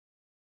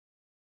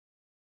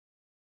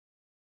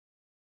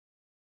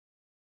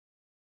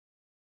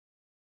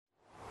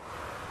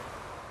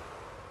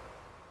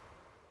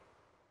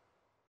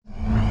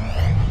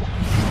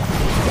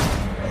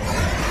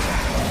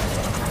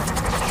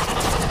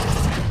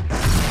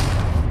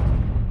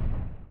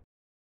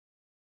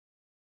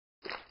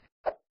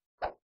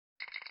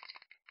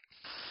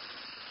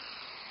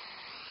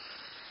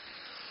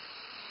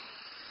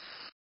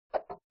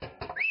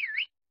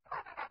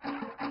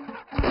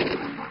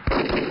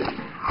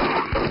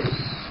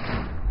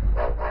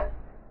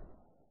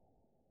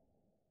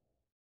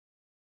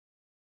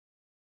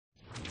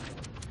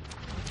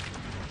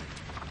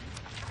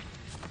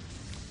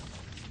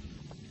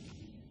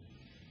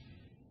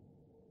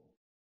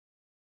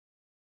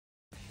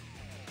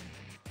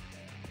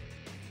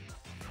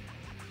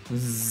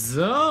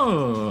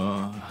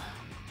So,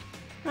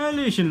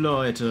 hallöchen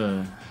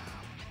Leute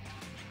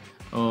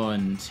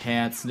und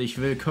herzlich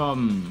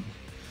willkommen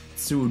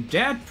zu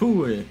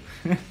Deadpool,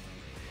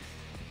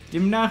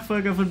 dem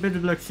Nachfolger von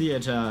Battleblock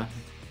Theater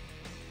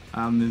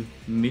am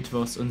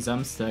Mittwochs- und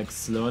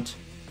Samstagsslot.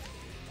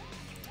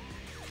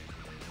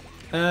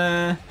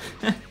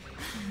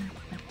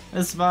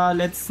 Es war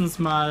letztens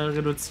mal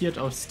reduziert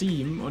auf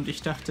Steam und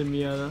ich dachte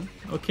mir,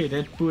 okay,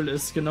 Deadpool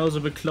ist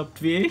genauso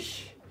bekloppt wie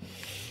ich.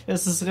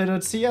 Es ist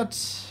reduziert.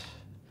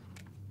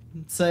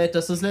 Zeit,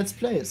 dass du es Let's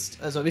Playst.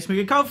 Also habe ich es mir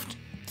gekauft.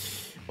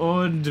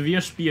 Und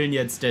wir spielen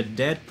jetzt der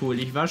Deadpool.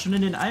 Ich war schon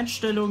in den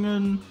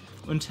Einstellungen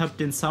und habe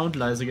den Sound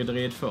leise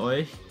gedreht für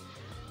euch.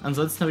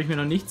 Ansonsten habe ich mir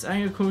noch nichts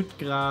angeguckt.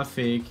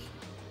 Grafik.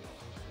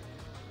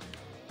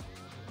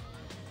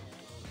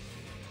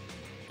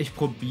 Ich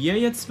probiere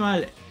jetzt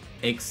mal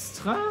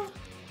extra.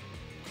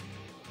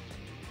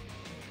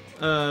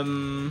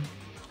 Wenn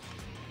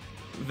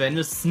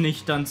es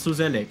nicht dann zu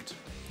select.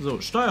 So,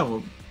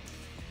 Steuerung.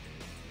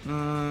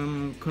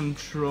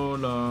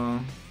 Controller.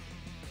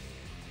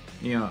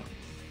 Ja.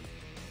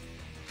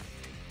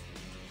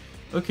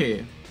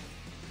 Okay.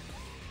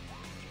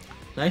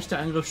 Leichter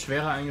Angriff,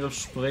 schwerer Angriff,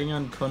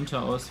 springen,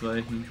 Konter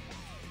ausweichen.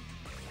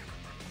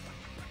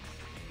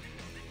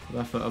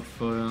 Waffe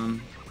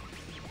abfeuern.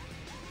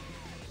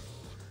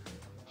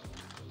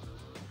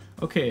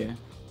 Okay.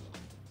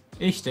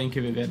 Ich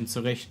denke, wir werden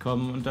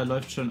zurechtkommen und da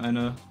läuft schon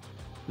eine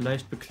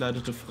leicht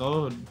bekleidete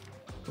Frau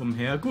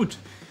umher. Gut.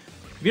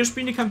 Wir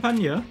spielen die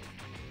Kampagne.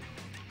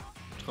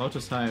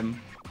 Trautes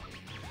Heim.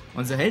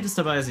 Unser Held ist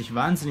dabei, sich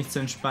wahnsinnig zu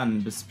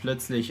entspannen, bis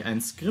plötzlich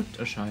ein Skript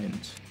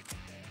erscheint.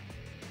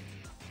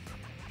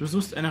 Du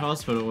suchst eine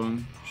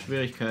Herausforderung.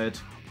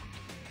 Schwierigkeit.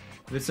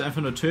 Willst du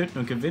einfach nur töten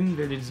und gewinnen?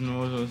 Wähle diesen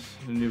Modus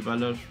in die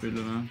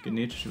Ballerspiele, ne?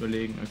 Genetisch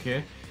überlegen,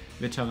 okay.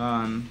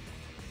 Veteran.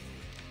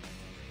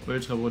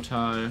 Ultra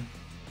brutal.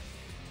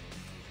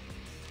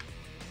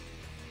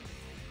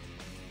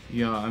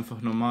 Ja,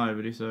 einfach normal,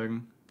 würde ich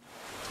sagen.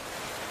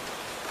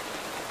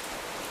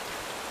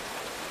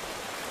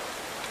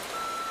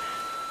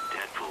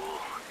 Deadpool,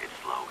 it's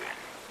Logan.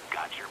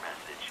 Got your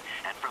message.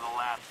 And for the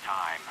last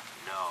time,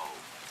 no.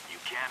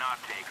 You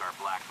cannot take our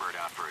Blackbird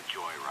out for a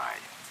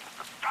joyride.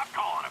 Stop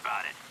calling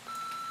about it.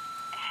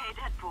 Hey,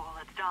 Deadpool,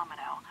 it's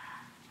Domino.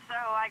 So,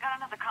 I got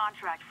another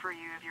contract for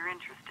you if you're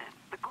interested.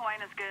 The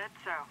coin is good,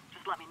 so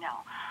just let me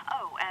know.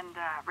 Oh, and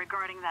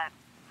regarding that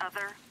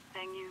other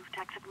thing you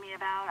texted me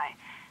about, I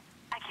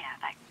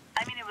can't.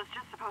 I mean, it was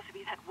just supposed to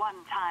be that one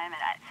time,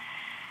 and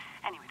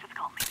anyway, just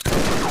call me.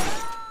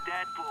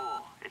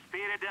 Deadpool, it's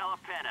Peter Della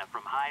Penna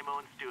from High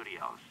Moon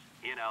Studios.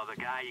 You know, the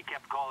guy you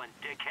kept calling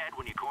dickhead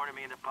when you cornered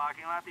me in the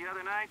parking lot the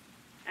other night?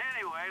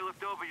 Anyway,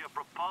 looked over your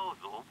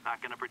proposal.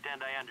 Not gonna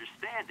pretend I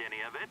understand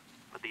any of it,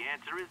 but the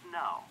answer is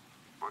no.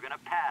 We're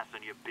gonna pass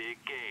on your big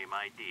game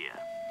idea.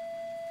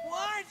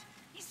 What?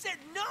 He said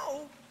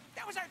no?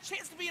 That was our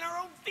chance to be in our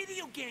own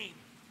video game.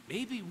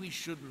 Maybe we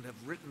shouldn't have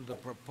written the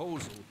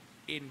proposal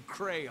in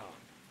crayon.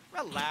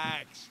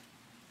 Relax.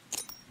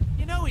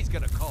 You know he's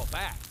gonna call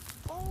back.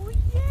 Oh,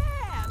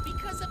 yeah,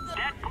 because of the...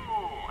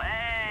 Deadpool!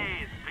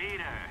 Hey, it's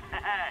Peter.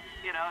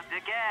 You know,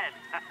 dickhead.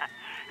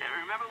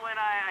 Remember when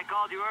I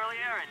called you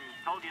earlier and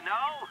told you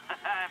no?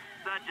 I'm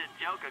such a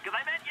joker, because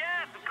I meant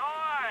yes, of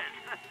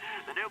course.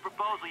 The new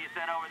proposal you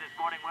sent over this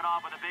morning went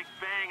off with a big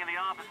bang in the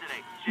office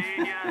today.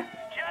 Genius.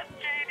 Just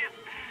genius.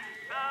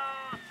 So,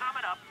 sum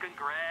it up,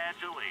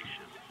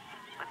 congratulations.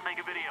 Let's make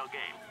a video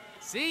game.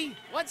 See?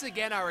 Once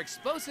again, our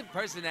explosive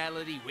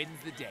personality wins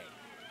the day.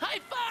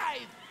 High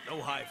five!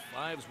 No high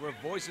fives, we're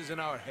voices in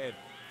our head.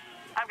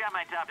 I've got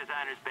my top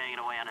designers banging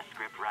away on a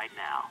script right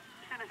now.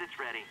 As soon as it's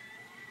ready,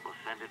 we'll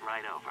send it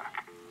right over.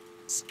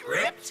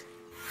 Script?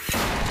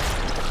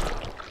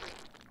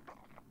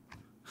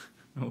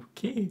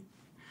 Okay.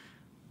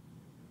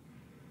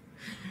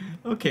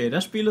 Okay,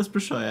 das Spiel ist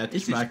bescheuert.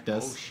 Ich mag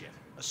das. Bullshit.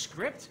 A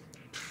script?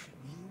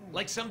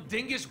 Like some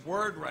dingus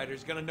word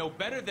writer's gonna know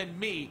better than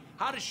me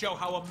how to show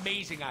how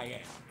amazing I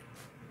am.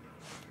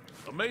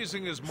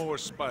 Amazing is more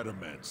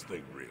Spider-Man's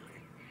thing, really.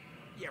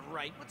 Yeah,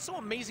 right. What's so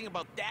amazing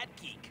about that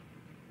geek?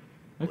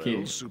 Okay.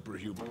 Well,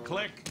 superhuman.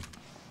 Click.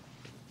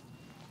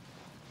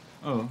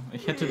 Oh,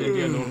 ich hätte den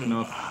Dialog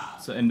noch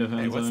zu Ende hören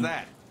Hey, what's sollen.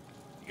 that?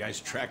 You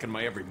guys tracking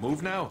my every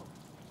move now?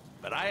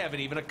 But I haven't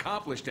even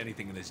accomplished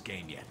anything in this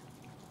game yet.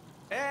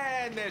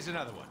 And there's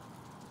another one.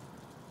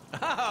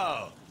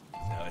 Oh,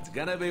 so it's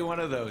gonna be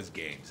one of those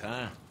games,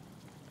 huh?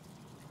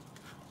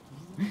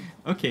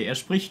 Okay, er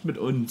spricht mit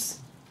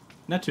uns.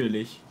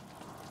 Natürlich.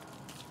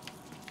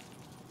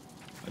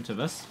 Warte,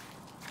 was?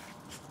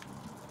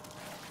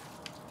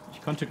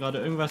 Ich konnte gerade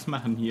irgendwas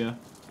machen hier.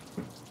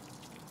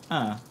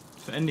 Ah,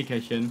 für ein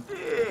Nickerchen.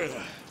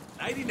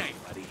 Nighty night,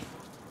 buddy.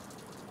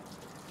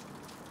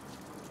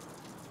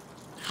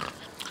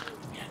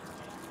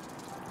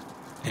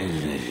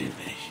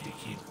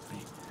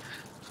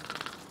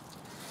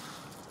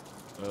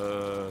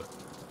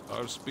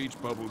 Our speech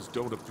bubbles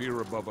don't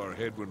appear above our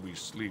head when we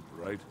sleep,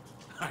 right?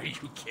 Are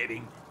you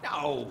kidding?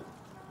 No.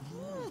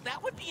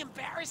 That would be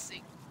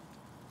embarrassing.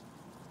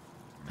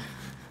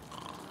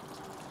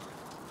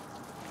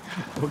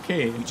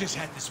 Okay. We just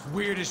had this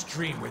weirdest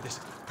dream where this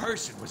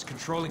person was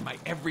controlling my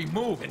every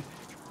move and...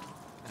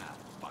 Ah,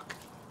 fuck.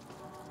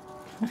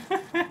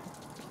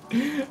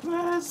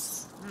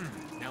 Was?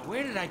 Now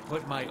where did I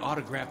put my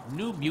autographed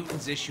New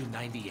Mutants issue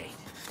 98?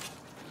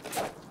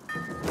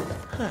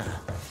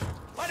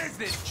 What is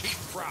this cheap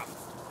prop?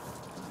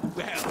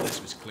 Well,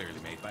 this was clearly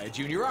made by a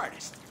junior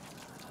artist.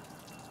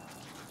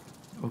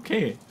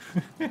 Okay.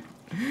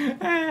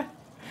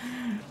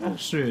 Ach,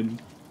 schön.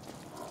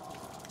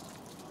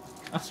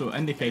 Ach so,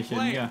 ein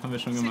Nickerchen. Ja, haben wir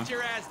schon Sit gemacht.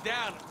 your ass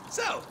down.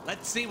 So,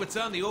 let's see what's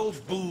on the old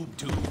boob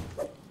tube.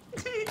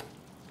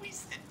 We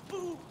said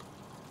boob.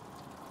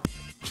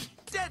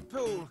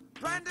 Deadpool,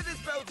 branded as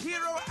both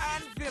hero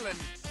and villain.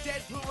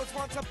 Deadpool was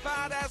once a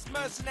badass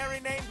mercenary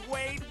named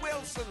Wade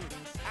Wilson.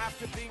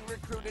 After being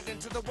recruited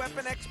into the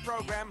Weapon X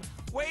program,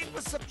 Wade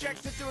was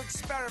subjected to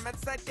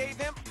experiments that gave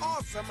him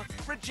awesome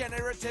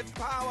regenerative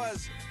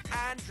powers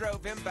and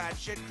drove him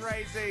batshit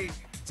crazy.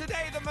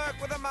 Today, the merc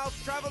with a mouth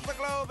travels the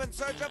globe in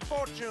search of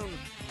fortune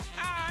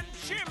and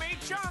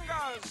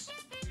chimichangas.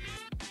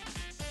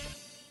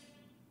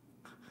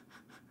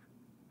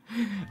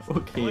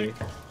 Okay.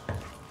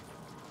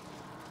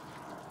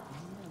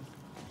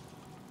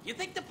 You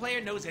think the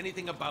player knows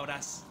anything about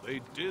us?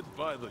 They did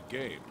buy the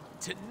game.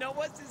 To know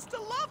us is to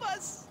love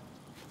us.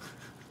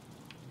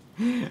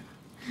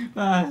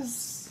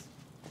 Was?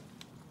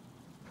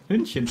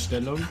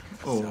 Hündchenstellung?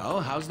 Oh. So,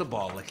 how's the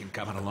ball licking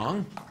coming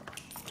along?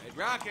 Red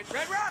Rocket,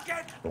 Red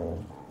Rocket!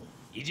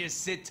 You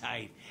just sit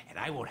tight, and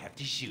I won't have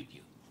to shoot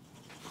you.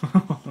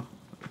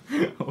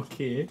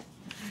 Okay.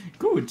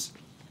 Gut.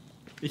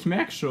 Ich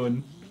merk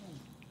schon.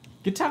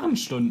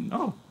 Gitarrenstunden.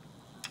 Oh.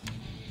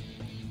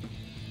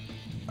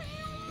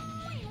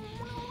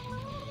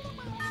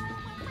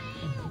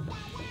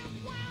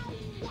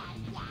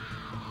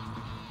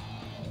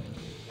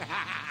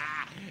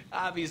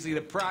 Obviously,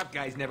 the prop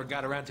guys never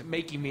got around to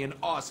making me an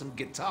awesome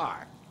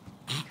guitar.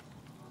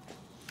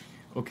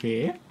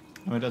 Okay.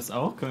 Haben wir das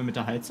auch? Können wir mit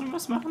der Heizung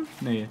was machen?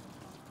 Nee.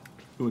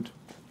 Gut.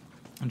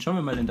 Dann schauen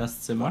wir mal in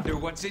das Zimmer.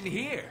 Wonder what's in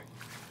here.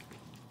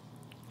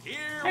 Here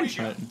we go.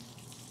 Einschalten.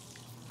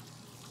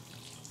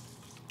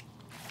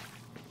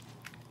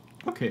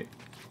 Okay.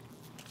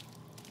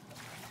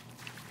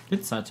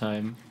 Pizza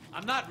Time.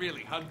 I'm not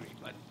really hungry,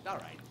 but all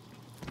right.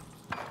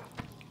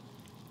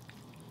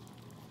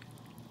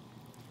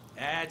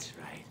 That's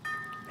right.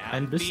 Now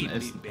Ein bisschen feed me,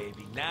 essen.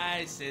 baby.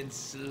 Nice and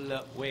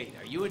slow. Wait,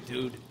 are you a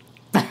dude?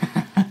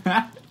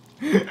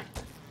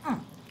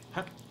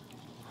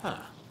 Huh.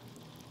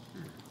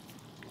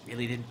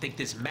 Really didn't think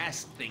this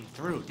mask thing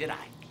through, did I?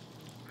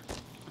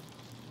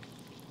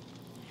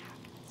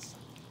 Son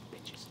of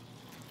bitches.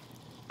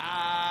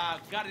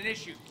 Got an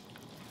issue.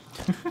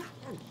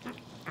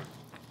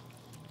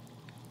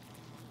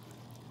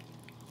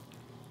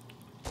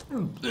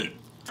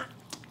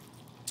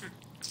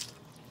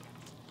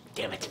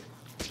 Damn it.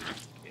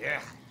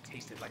 Yeah,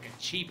 tasted like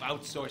a cheap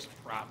outsourced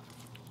prop.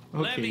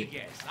 Let me Okay.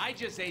 guess, I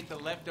just ate the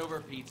leftover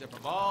pizza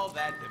from all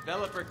that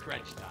developer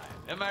crunch time.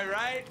 Am I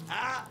right?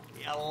 Huh?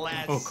 You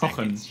last Oh,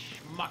 kochen. second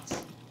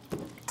schmucks.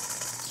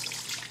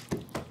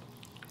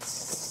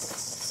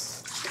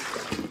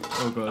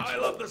 Oh Gott. I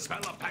love the smell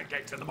of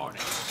pancakes in the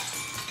morning.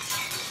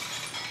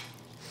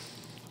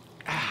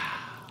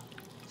 Ah,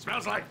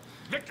 smells like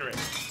victory.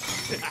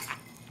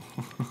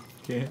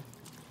 Okay.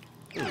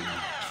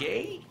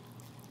 Okay.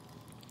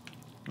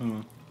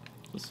 Oh.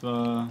 Das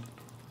war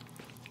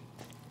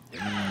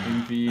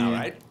irgendwie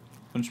Alright.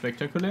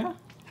 unspektakulär.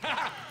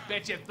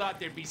 Bet you thought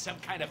there'd be some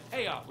kind of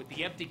payoff with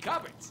the empty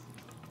cupboards.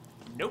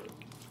 Nope.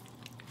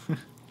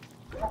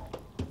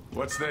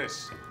 What's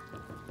this?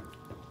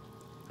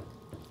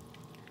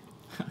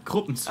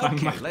 Gruppenzwang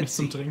Okay, macht mich let's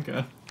zum see.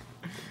 Trinker.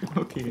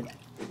 Okay.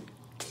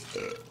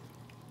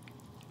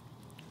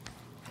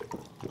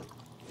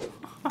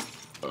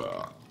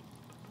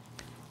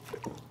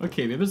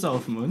 Okay, wir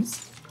besaufen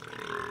uns.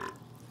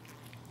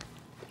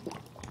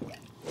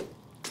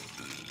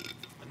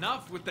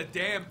 Enough with the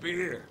damn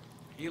beer.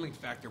 Healing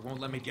factor won't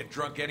let me get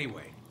drunk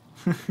anyway.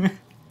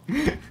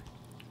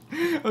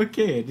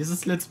 Okay,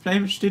 dieses Let's Play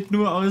besteht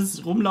nur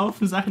aus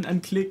Rumlaufen, Sachen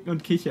anklicken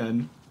und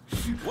kichern.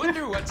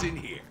 Wonder what's in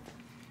here.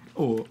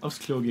 Oh, aufs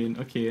Klo gehen,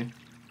 okay.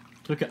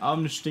 Drücke A, um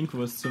eine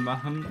Stinkwurst zu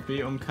machen,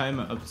 B, um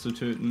Keime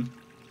abzutöten.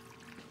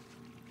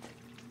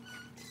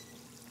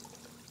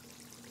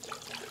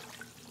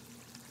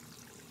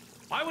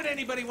 Why would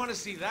anybody want to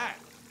see that?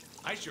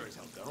 I sure as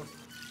hell don't.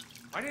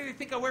 Why do they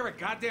think I wear a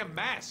goddamn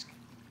mask?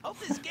 Hope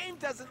this game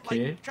doesn't,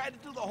 Okay. try to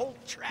do the whole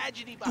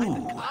tragedy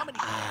behind the comedy.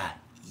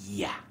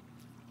 Yeah.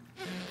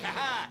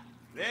 Haha,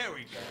 there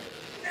we go.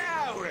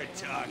 Now we're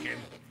talking.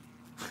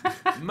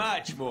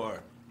 Much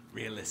more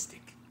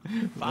realistic.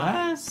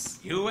 Was?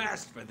 You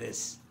asked for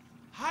this.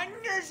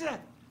 Hundreds of...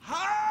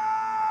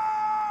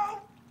 Oh!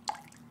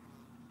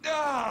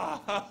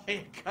 Oh,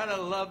 you gotta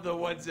love the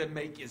ones that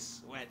make you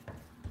sweat.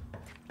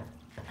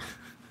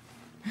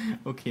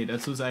 Okay,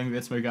 dazu sagen wir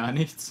jetzt mal gar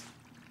nichts.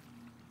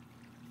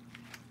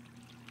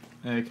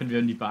 Können wir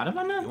in die You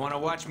Badewanne? wanna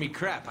watch me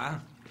crap, huh?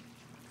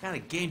 What kind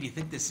of game do you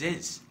think this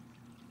is?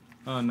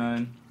 Oh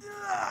nein.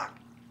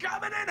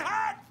 Coming in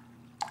hot!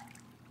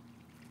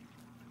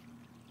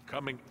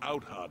 Coming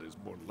out hot is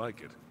more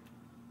like it.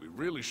 We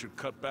really should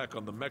cut back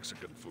on the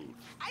Mexican food.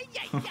 Ay,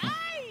 ay,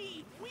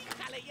 ay! Muy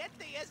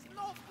caliente es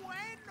no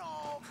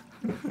bueno!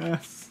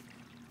 Was?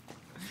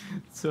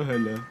 Zur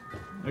Hölle.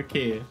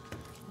 Okay.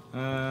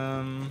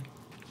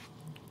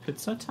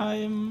 Pizza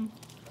Time.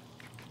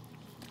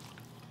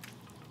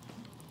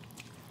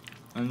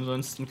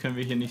 Ansonsten können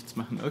wir hier nichts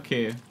machen.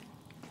 Okay.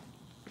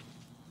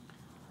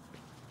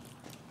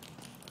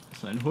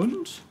 Ist ein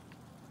Hund?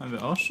 Haben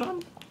wir auch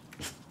schon?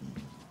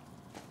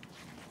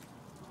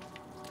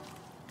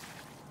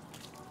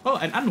 Oh,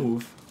 ein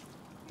Anruf.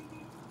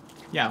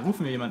 Ja,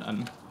 rufen wir jemand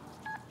an.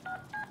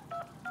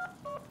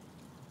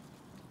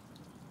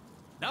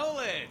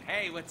 Nolan!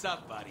 Hey, what's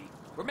up, buddy?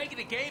 We're making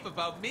a game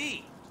about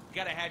me.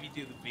 Gotta have you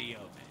do the VO,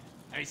 man.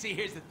 I mean, see,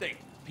 here's the thing.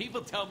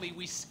 People tell me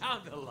we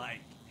sound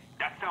alike.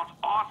 That sounds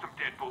awesome,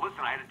 Deadpool. Listen,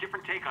 I had a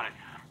different take on it.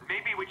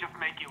 Maybe we just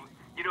make you,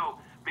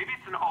 maybe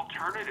it's an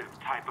alternative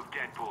type of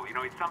Deadpool. You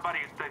know, it's somebody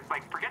that's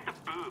like, forget the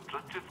boobs.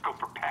 Let's just go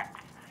for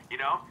pecs. You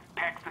know,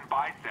 pecs and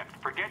biceps.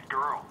 Forget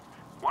girls.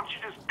 Why don't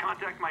you just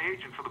contact my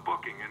agent for the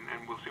booking,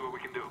 and we'll see what we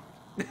can do.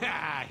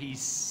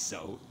 He's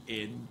so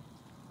in.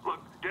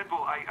 Look,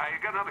 Deadpool, I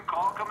got another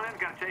call coming in.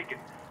 Gotta take it.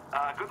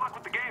 Good luck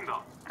with the game,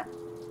 though.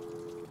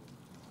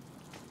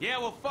 Yeah,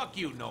 well, fuck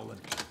you, Nolan.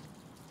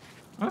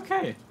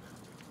 Okay.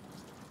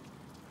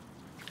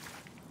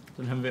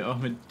 Dann haben wir auch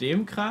mit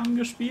dem Kram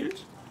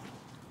gespielt.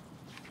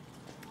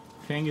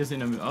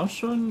 Ferngesehen haben wir auch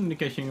schon.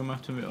 Nickerchen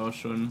gemacht haben wir auch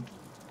schon.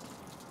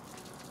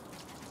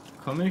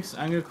 Comics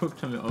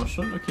angeguckt haben wir auch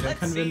schon. Okay, dann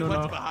können wir nur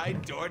noch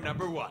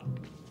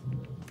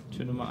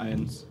Tür Nummer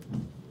 1.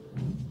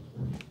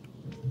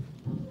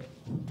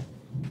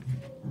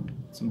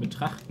 Zum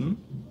Betrachten.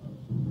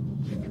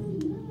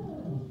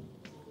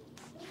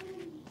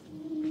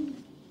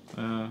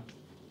 Können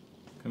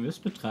wir es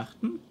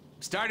betrachten?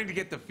 Starting to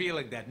get the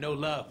feeling that no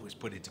love was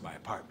put into my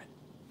apartment.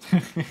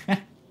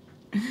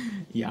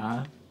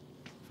 Ja,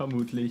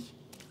 vermutlich.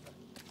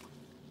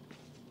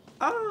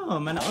 Oh,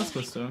 meine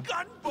Ausrüstung.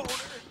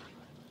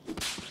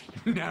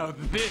 Now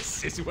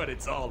this is what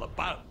it's all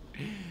about.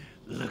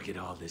 Look at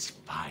all this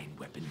fine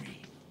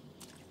weaponry.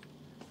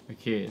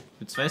 Okay,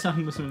 mit 2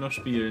 Sachen müssen wir noch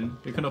spielen.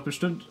 Wir können doch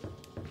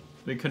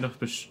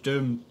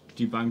bestimmt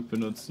die Bank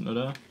benutzen,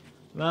 oder?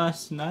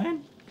 Was?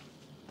 Nein?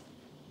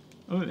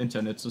 Um im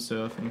Internet zu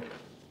surfen.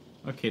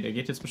 Okay, der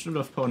geht jetzt bestimmt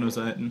auf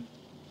Pornoseiten.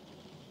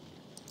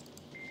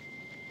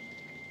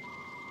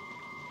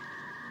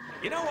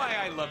 You know why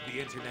I love the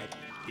internet?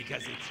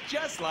 Because it's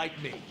just like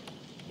me.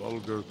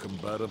 Vulgar,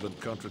 combative, and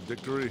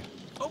contradictory.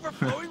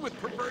 Overflowing with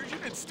perversion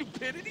and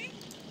stupidity?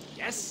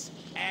 Yes,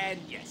 and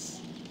yes.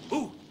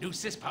 Ooh, new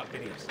Cispop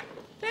videos.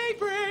 Hey,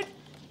 Fred!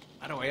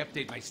 How do I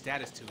update my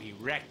status to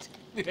erect?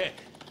 Another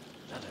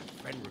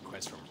friend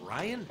request from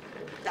Ryan?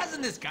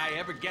 Doesn't this guy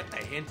ever get the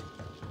hint?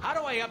 How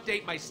do I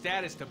update my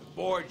status to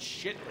bored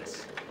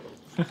shitless?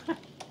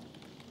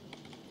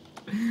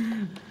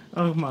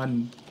 Oh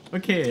Mann.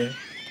 Okay.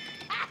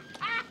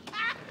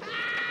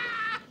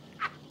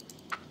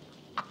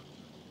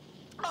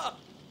 Oh,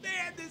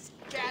 man, this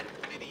cat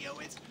video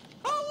is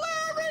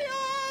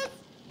hilarious!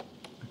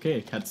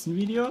 Okay,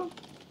 Katzenvideo.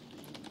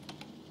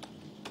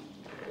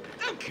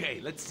 Okay,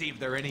 let's see if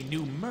there are any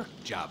new Merc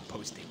job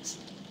postings.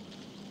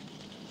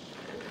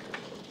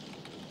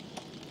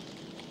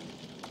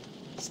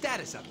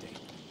 Status update.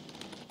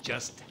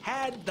 Just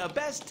had the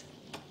best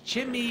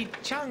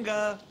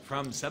chimichanga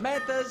from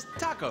Samantha's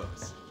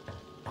Tacos.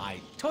 My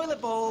toilet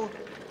bowl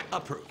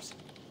approves.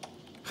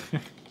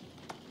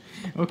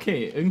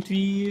 Okay,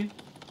 irgendwie...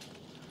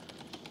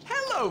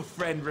 Hello,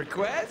 friend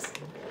request.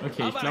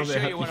 Okay, ich glaube,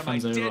 er hat nicht von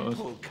selber aus.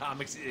 Deadpool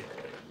comics.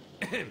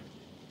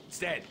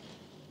 Instead.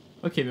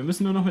 Okay, wir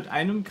müssen nur noch mit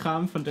einem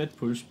Kram von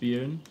Deadpool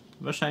spielen.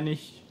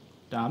 Wahrscheinlich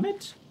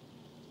damit?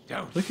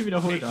 Drücke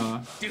wiederholt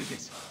A. Do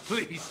this,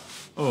 please.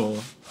 Oh.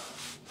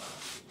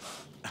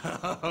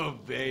 Oh,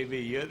 baby,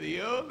 you're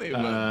the only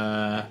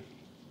one.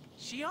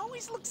 She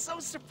always looks so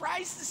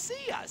surprised to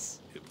see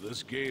us. If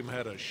this game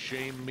had a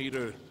shame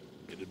meter,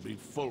 it'd be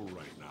full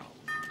right now.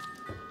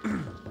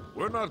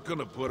 We're not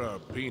gonna put our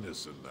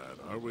penis in that,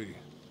 are we?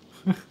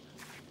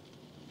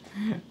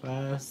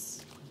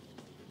 Was?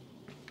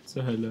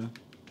 Zur Hölle.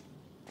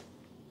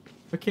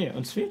 Okay,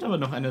 uns fehlt aber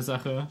noch eine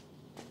Sache.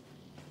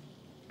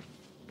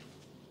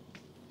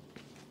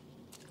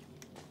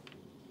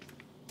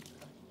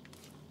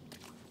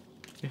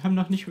 Wir haben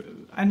noch nicht...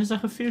 Eine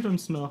Sache fehlt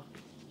uns noch.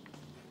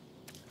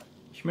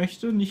 Ich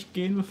möchte nicht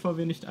gehen, bevor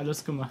wir nicht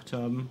alles gemacht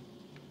haben.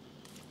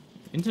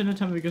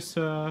 Internet haben wir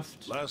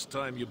gesurft. Last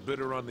time you bit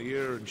her on the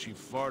ear and she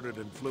farted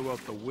and flew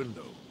out the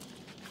window.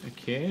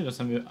 Okay, das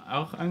haben wir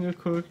auch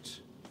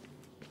angeguckt.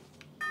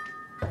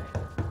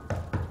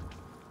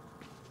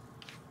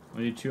 Um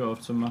die Tür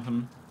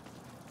aufzumachen.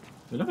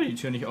 Ich will aber die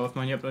Tür nicht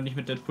aufmachen. Ihr habt doch nicht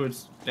mit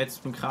Deadpools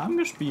letzten Kram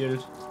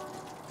gespielt.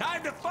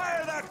 Time to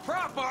fire that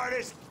prop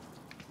artist.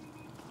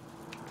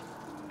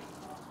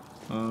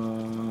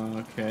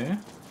 Okay.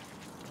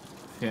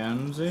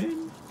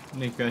 Fernsehen.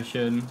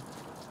 Nickerchen.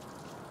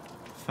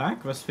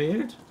 Fuck, was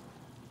fehlt?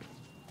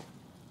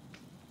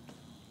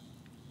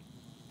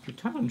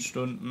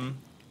 Gitarrenstunden.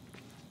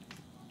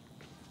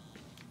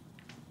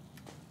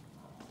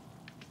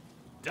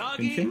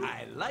 Doggy, Hündchen?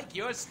 I like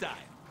your style.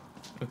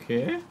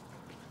 Okay.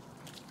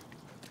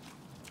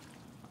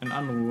 Ein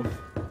Anruf.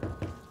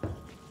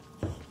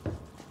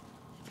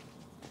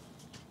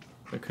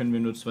 Da können wir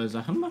nur 2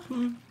 Sachen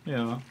machen?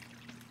 Ja.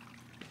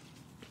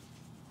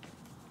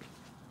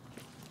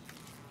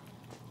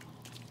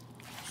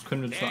 Das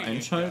können wir zwar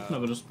einschalten,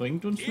 aber das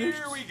bringt uns nichts.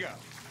 Here we go.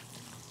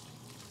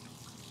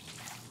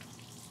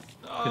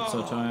 Pizza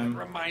Oh, time.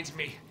 that reminds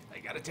me. I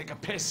gotta take a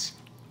piss.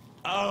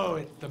 Oh,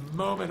 it's the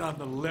moment on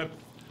the lip.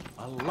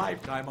 A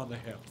lifetime on the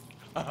hip.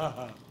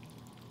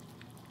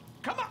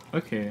 Come on.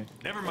 Okay,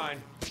 Never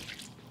mind.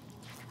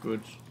 gut.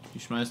 Die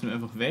schmeißen wir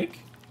einfach weg.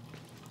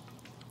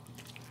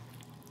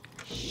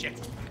 Shit.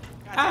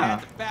 Got Ah,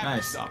 to the back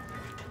nice. or something.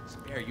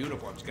 Spare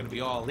uniform's gonna be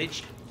all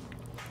itchy.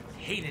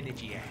 Hate an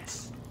itchy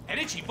ass. And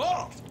itchy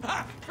balls.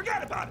 Ha!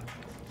 Forgot about it.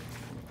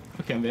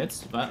 Okay, haben wir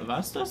jetzt...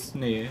 War's das?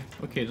 Nee.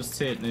 Okay, das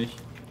zählt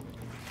nicht.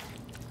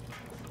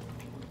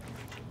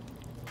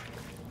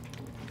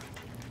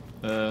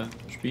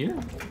 Spiel?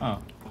 Ah.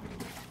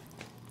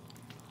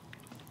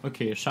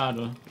 Okay,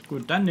 schade.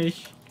 Gut, dann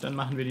nicht. Dann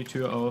machen wir die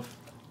Tür auf.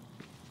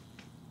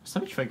 Was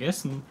habe ich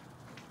vergessen?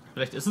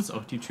 Vielleicht ist es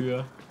auch die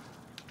Tür.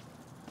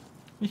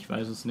 Ich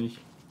weiß es nicht.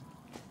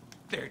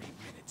 30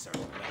 minutes or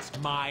less.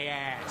 My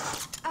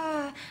ass.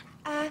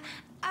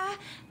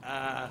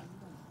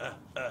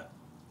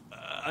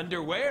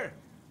 Underwear?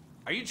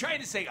 Are you trying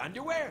to say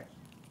underwear?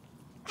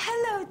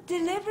 Hello,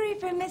 delivery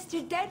for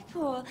Mr.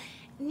 Deadpool.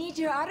 Need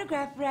your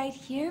autograph right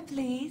here,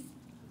 please.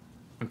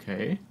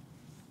 Okay.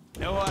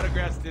 No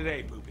autographs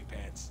today, poopy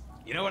pants.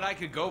 You know what I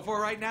could go for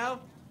right now?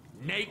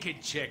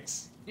 Naked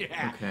chicks.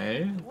 Yeah.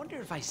 Okay. I wonder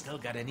if I still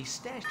got any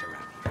stashed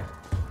around here.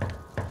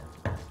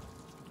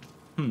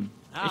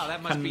 Ich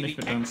that must kann be nicht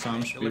the mit deinem X-Men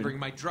Samen spielen. delivering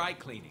my dry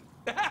cleaning.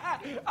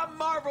 A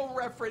Marvel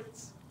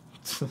reference.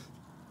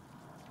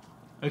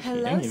 Okay,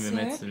 Hello, dann gehen wir sir.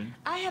 metzeln.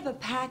 I have a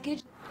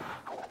package.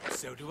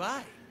 So do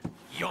I.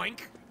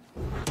 Yoink.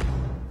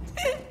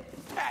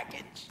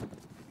 Package.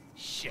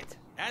 Shit.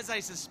 As I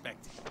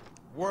suspected.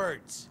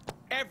 Words.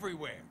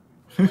 Everywhere.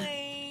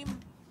 Lame.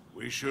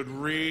 We should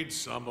read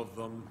some of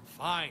them.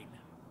 Fine.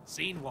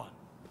 Scene 1.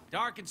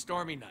 Dark and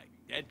stormy night.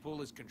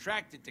 Deadpool is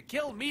contracted to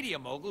kill media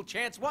mogul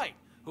Chance White,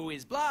 who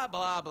is blah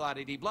blah blah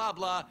dee blah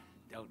blah.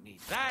 Don't need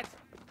that.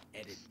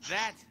 Edit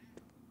that.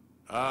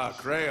 Ah,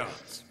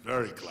 crayons.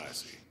 Very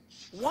classy.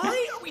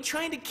 Why are we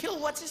trying to kill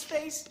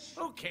what's-his-face?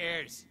 Who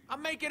cares?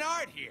 I'm making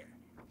art here.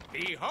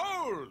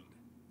 Behold!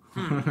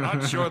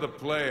 Not sure the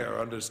player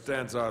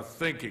understands our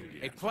thinking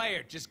Hey, yet.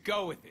 player, just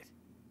go with it.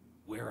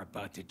 We're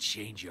about to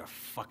change your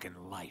fucking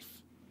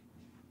life.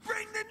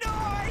 Bring the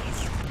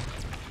noise!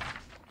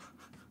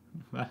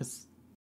 Was?